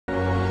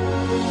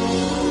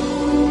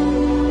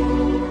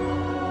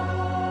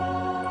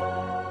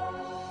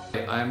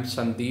I'm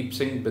Sandeep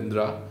Singh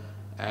Bindra,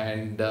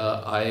 and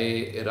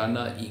I run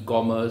a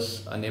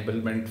e-commerce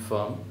enablement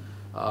firm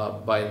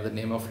by the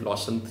name of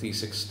Lawson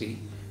 360,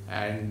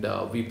 and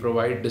we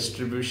provide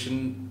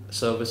distribution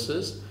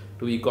services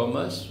to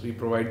e-commerce. We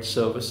provide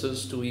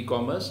services to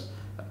e-commerce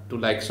to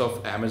likes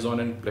of Amazon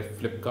and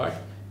Flipkart,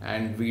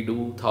 and we do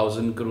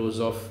 1,000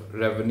 crores of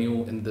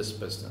revenue in this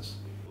business.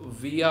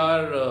 We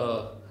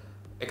are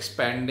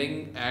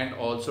expanding and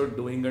also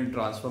doing a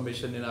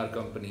transformation in our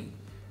company,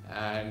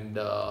 and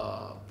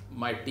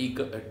my key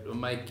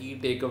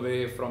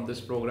takeaway from this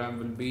program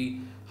will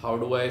be how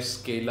do I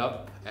scale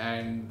up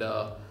and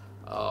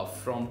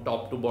from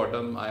top to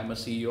bottom. I am a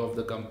CEO of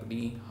the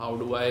company. How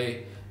do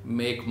I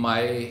make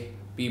my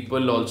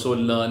people also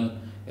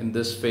learn in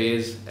this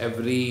phase?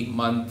 Every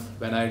month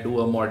when I do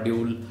a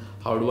module,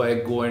 how do I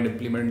go and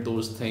implement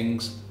those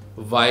things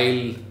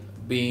while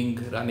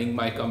running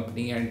my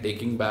company and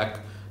taking back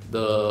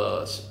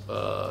the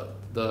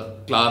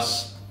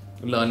class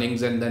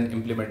learnings and then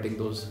implementing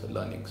those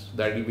learnings?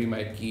 That will be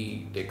my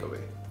key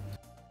takeaway.